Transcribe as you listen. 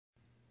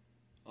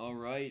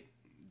Alright,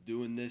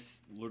 doing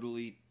this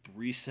literally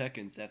 3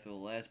 seconds after the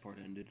last part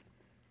ended.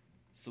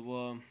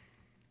 So,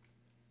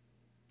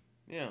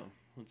 yeah,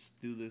 let's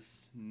do the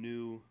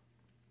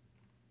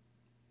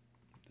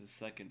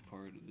second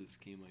part of this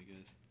game, I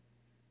guess.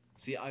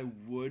 See, I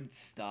would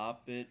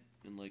stop it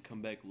and, like,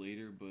 come back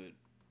later, but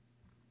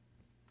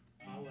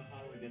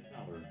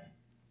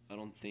I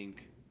don't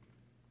think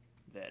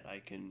that I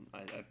can.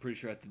 I'm pretty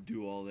sure I have to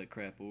do all that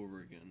crap over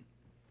again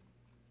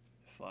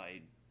if I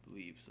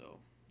leave, so.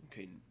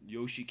 Okay,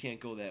 Yoshi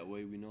can't go that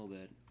way, we know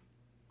that.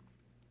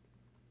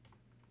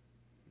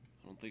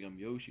 I don't think I'm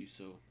Yoshi,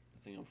 so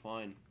I think I'm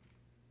fine.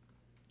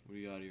 What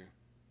do you got here?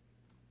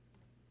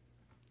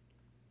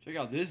 Check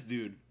out this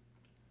dude.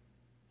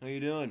 How you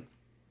doing?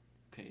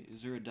 Okay,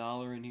 is there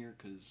 $1 in here?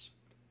 Because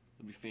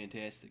that'd be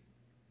fantastic.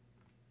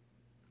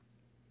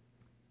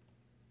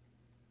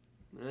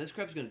 Man, this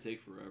crap's gonna take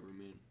forever,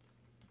 man.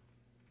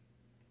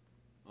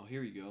 Oh,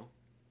 here you go.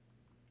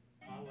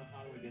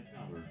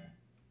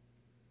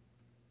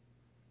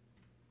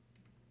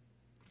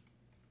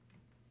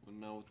 What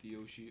now with the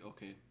Yoshi?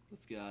 Okay,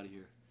 let's get out of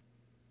here.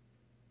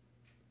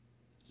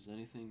 Is this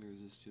anything, or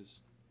is this just...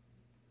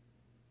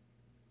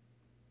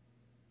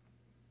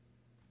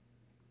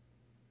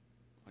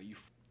 Are you...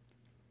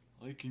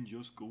 I can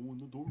just go in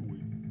the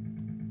doorway.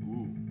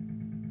 Ooh.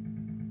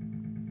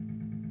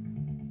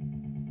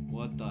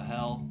 What the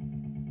hell?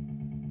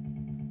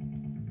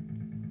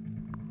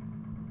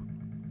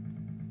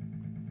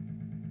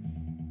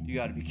 You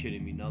gotta be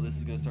kidding me. Now this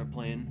is gonna start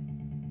playing.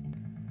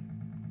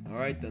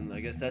 Alright then,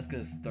 I guess that's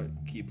gonna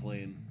keep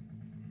playing.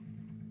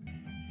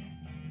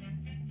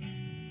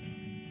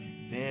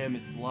 Damn,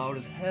 it's loud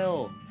as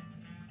hell.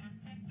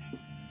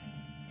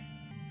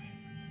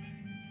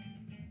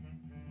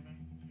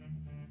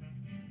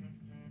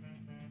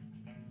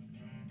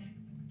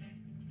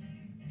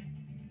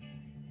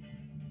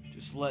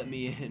 Just let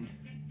me in,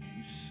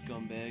 you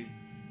scumbag.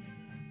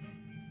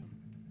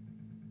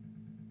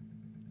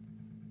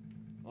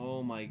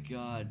 Oh my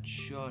god,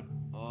 shut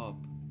up.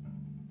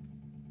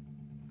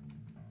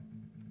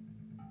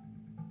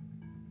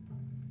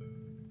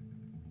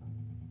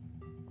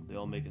 They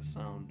all make a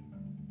sound.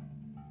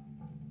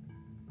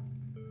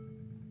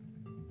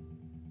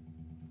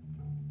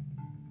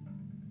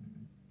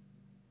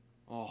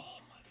 Oh,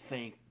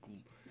 thank...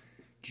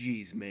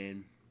 Jeez,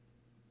 man.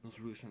 Those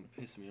really starting to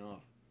piss me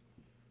off.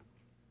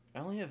 I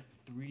only have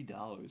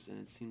 $3, and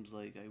it seems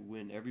like I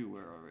win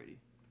everywhere already.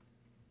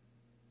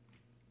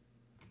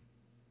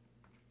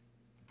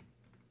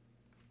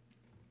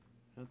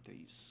 Out there,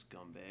 you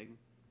scumbag.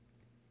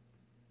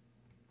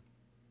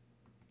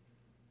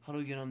 How do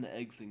we get on the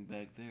egg thing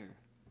back there?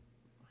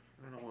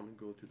 I don't want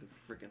to go through the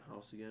frickin'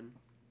 house again.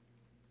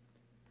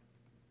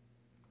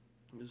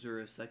 Is there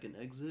a second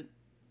exit?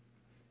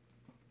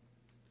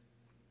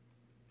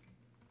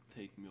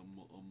 Take me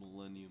a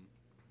millennium.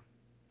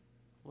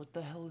 What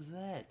the hell is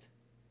that?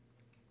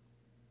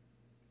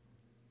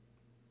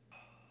 Oh,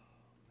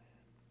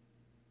 man.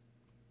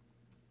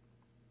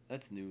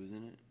 That's new,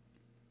 isn't it?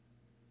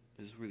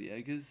 Is this where the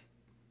egg is?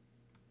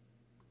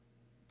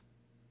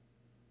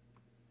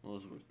 Well,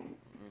 this is where...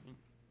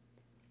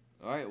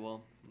 Alright,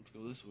 well, let's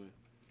go this way.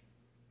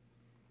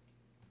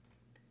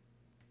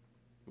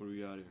 What do we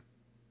got here?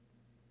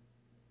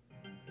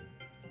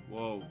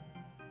 Whoa.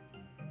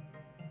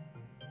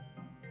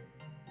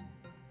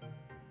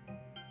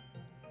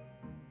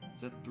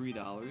 Is that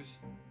 $3?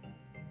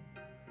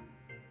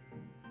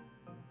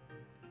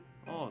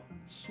 Oh,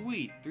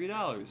 sweet, $3.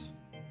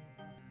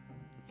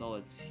 That's all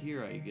that's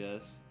here, I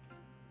guess.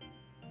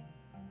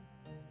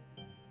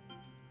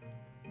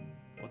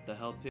 What the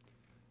hell?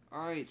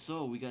 Alright,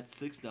 so we got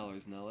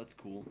 $6 now, that's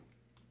cool.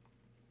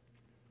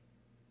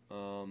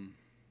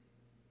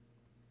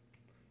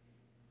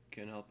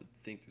 Can't help but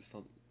think there's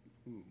something.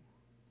 Ooh,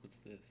 what's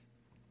this?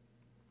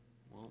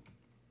 Well,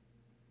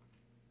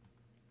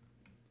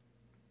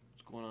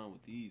 what's going on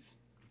with these?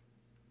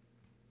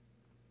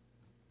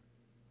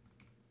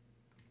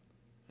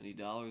 Any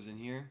dollars in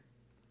here?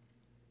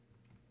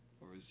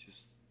 Or is it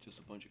just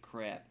a bunch of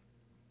crap?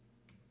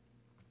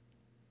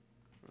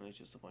 No, it's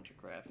just a bunch of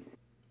crap.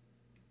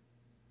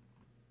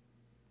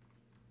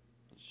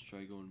 Let's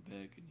try going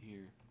back in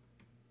here.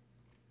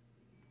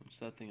 What's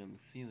that thing on the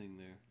ceiling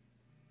there?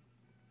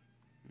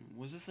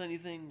 Was this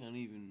anything? I don't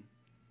even...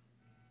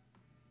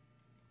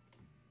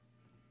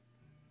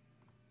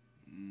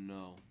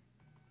 No.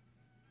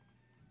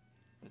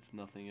 That's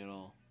nothing at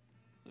all.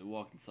 I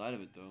walked inside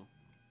of it though.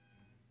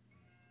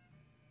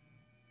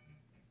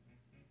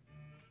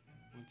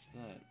 What's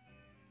that?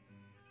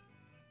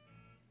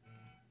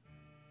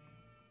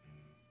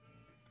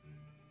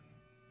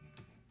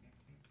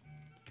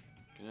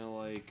 Can I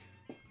like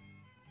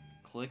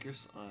click or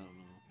something? I don't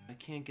know. I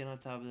can't get on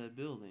top of that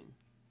building.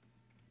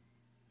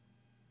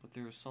 But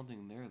there was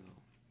something there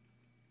though.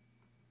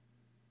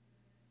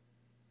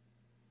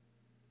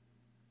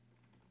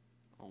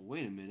 Oh,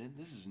 wait a minute.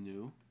 This is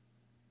new.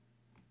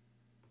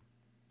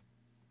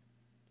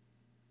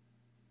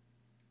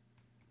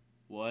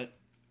 What?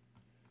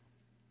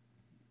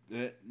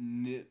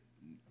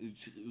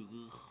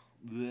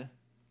 Bleh.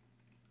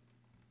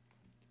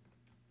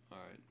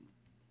 Alright,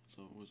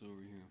 so what's over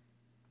here?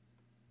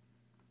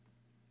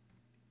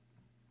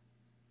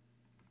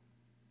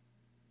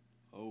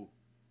 Oh.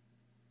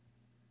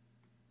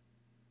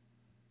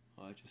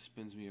 Oh, it just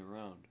spins me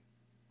around.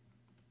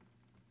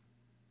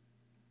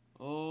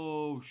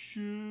 Oh,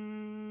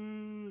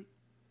 shit!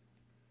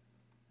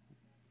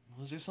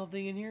 Was there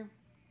something in here?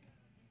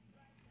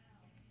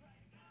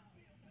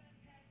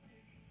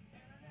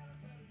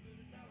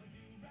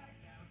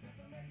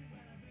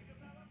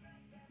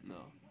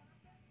 No.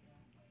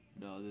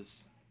 No,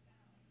 this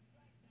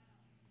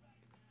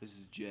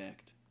is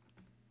jacked.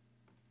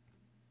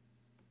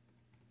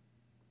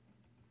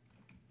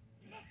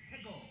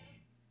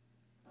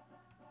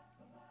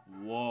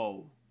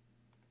 Whoa.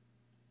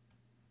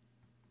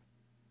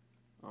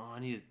 Oh, I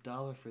need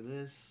 $1 for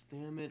this.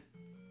 Damn it.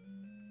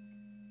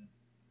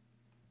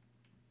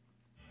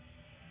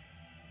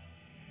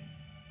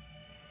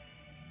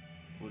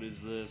 What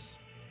is this?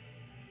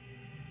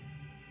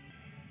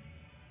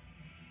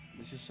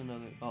 It's just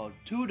another. Oh,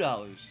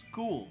 $2.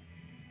 Cool.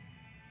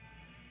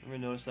 Ever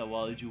notice that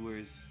Wally Ju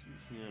wears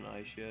an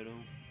eyeshadow?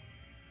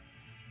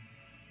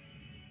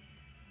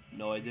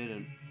 No, I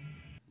didn't.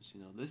 See,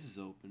 now this is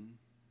open.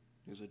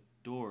 There's a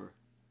door.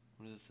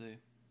 What does it say?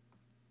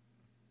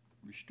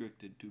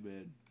 Restricted. Too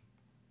bad.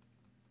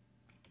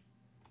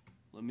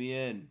 Let me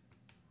in.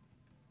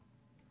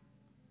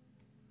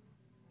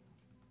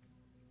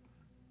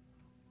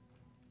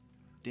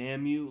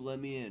 Damn you, let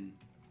me in.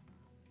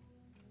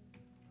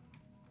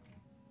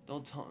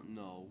 Don't tell.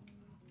 No.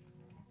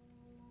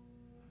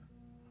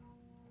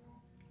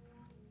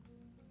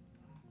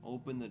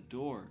 Open the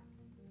door.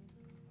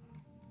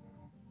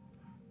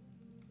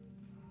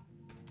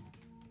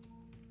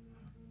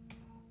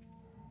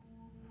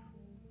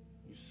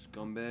 You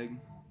scumbag.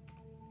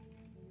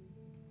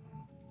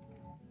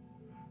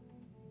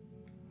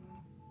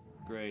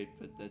 Great,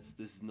 but this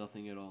is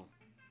nothing at all.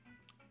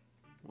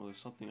 Well, there's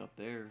something up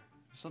there.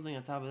 There's something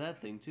on top of that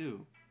thing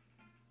too.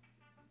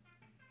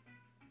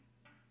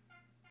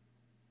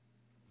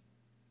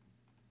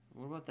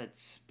 What about that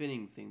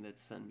spinning thing that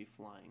sent me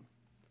flying?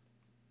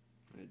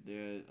 Right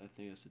there, I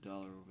think that's $1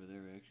 over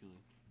there actually.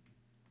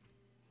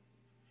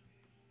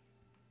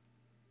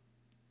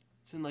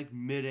 It's in like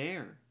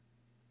mid-air.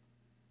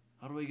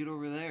 How do I get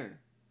over there?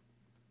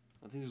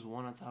 I think there's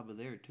one on top of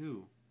there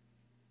too.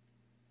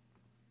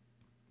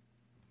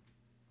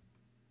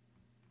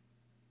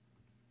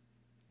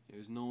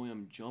 There's no way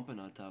I'm jumping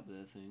on top of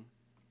that thing.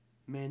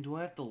 Man, do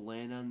I have to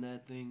land on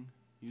that thing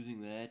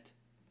using that?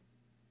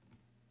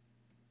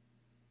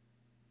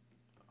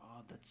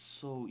 Oh, that's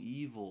so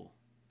evil.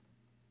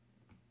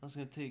 That's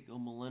gonna take a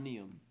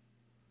millennium.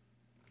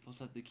 I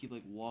also have to keep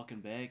like walking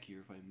back here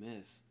if I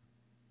miss.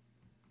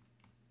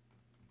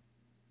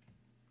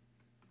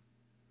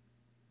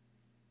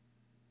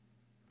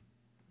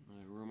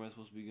 Alright, where am I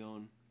supposed to be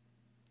going?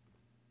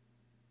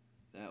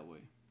 That way.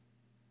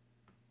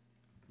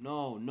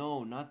 No,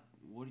 no, not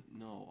what?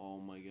 No, oh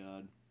my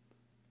god.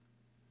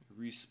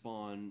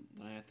 Respawn,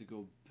 then I have to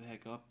go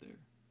back up there.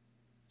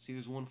 See,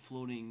 there's one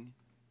floating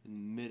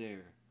in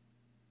midair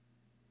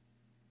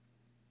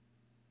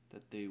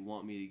that they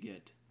want me to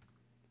get,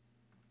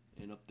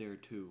 and up there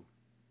too.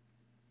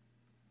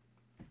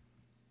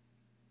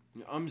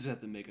 I'm just gonna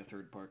have to make a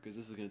third part because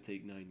this is gonna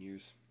take 9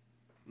 years.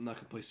 I'm not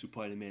gonna play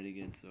Spider-Man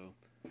again, so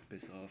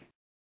piss off.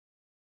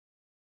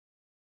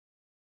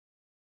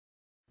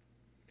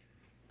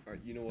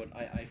 Alright, you know what?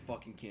 I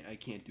fucking can't. I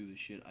can't do this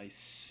shit. I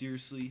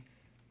seriously,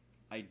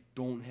 I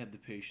don't have the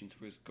patience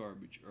for this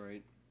garbage,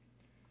 alright?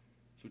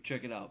 So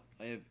check it out.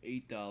 I have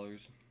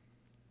 $8.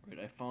 Right,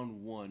 I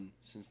found one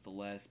since the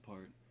last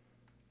part.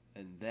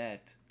 And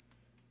that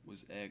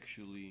was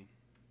actually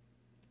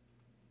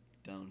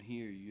down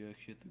here. You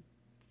actually have to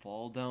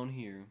fall down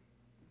here.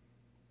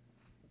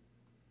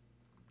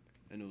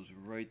 And it was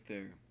right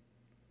there.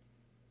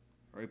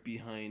 Right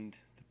behind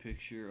the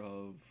picture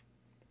of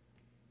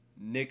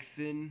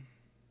Nixon,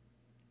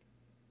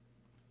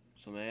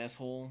 some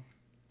asshole,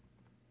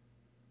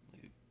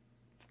 like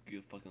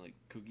a fucking like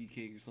cookie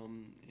cake or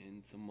something,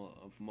 and some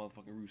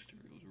motherfucking rooster.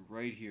 It was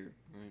right here,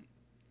 right?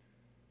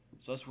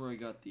 So that's where I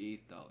got the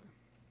 $8.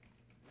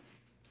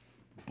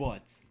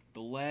 But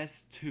the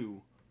last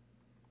two,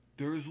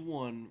 there's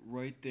one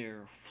right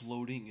there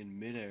floating in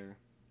midair,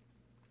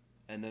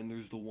 and then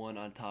there's the one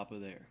on top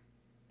of there,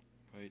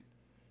 right?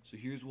 So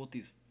here's what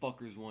these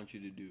fuckers want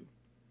you to do.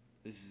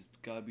 This has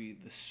gotta be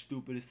the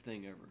stupidest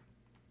thing ever,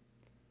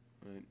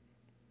 right?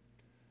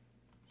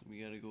 So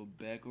we gotta go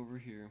back over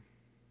here,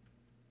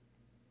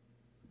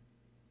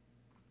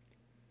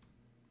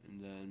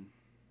 and then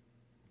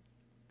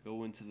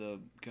go into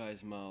the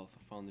guy's mouth.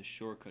 I found this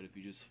shortcut. If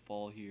you just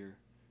fall here,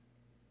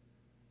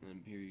 and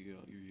then here you go,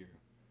 you're here.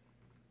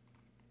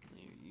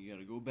 You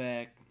gotta go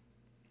back,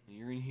 and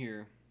you're in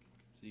here,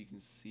 so you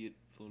can see it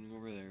floating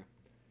over there.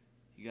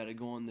 You gotta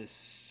go on this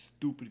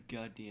stupid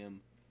goddamn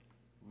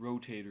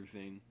rotator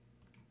thing,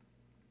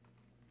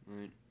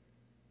 right?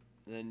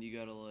 Then you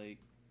gotta like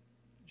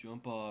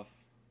jump off,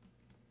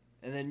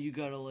 and then you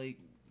gotta like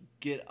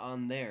get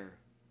on there.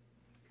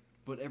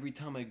 But every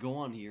time I go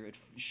on here, it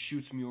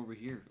shoots me over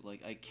here.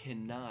 Like I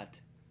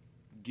cannot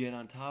get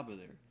on top of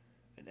there.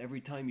 And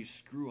every time you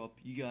screw up,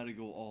 you gotta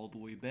go all the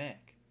way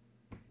back.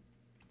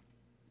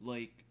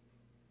 Like,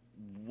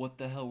 what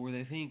the hell were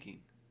they thinking?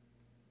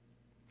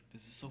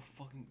 This is so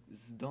fucking...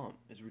 This is dumb.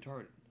 It's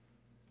retarded.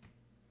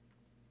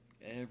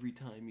 Every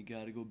time you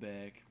gotta go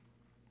back.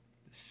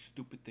 This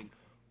stupid thing.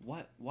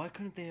 Why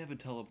couldn't they have a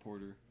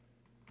teleporter,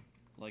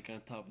 like,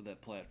 on top of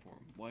that platform?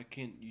 Why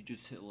can't you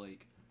just hit,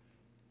 like,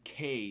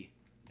 K,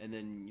 and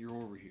then you're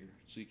over here,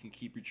 so you can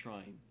keep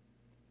retrying?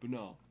 But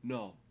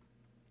no.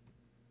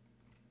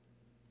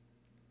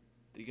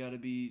 They gotta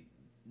be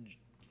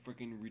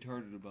freaking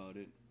retarded about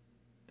it,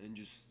 and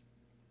just,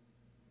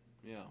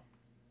 yeah.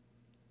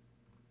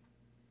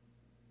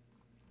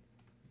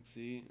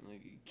 See,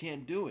 like, you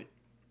can't do it.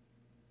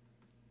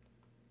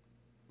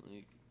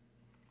 Like,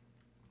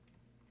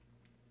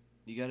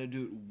 you gotta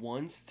do it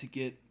once to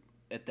get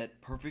at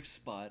that perfect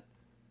spot,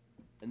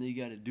 and then you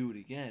gotta do it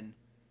again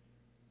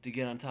to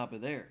get on top of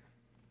there,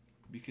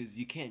 because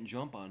you can't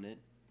jump on it.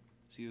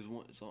 See, there's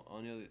one. It's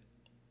on the other,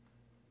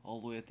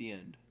 all the way at the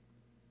end.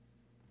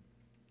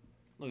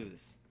 Look at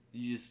this.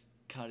 You just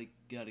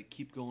gotta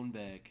keep going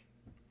back,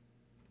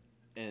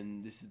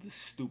 and this is the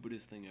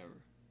stupidest thing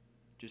ever.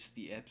 Just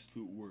the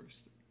absolute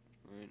worst,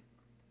 right?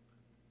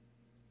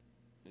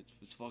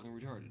 It's fucking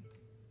retarded.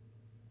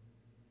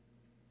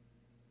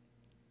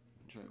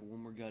 Try it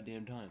one more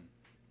goddamn time.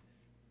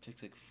 It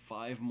takes like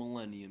 5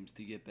 millenniums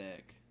to get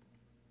back,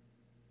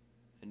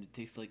 and it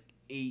takes like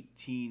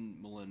 18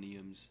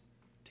 millenniums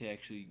to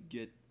actually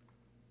get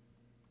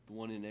the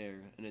one in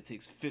air, and it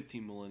takes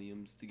 15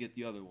 millenniums to get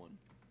the other one.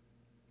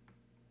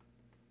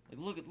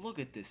 Like, look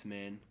at this,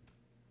 man.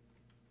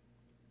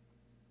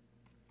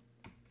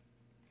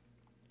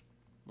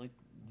 Like,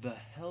 the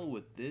hell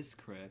with this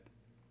crap.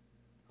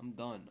 I'm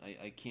done.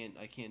 I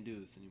can't do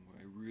this anymore.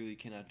 I really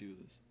cannot do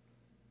this.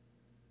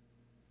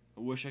 I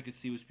wish I could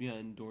see what's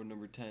behind door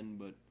number 10,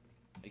 but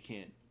I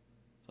can't.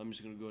 So I'm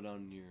just gonna go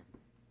down here.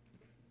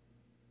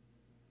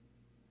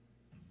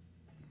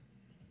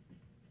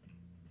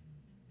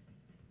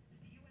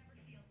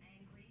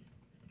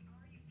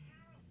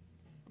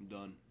 I'm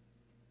done.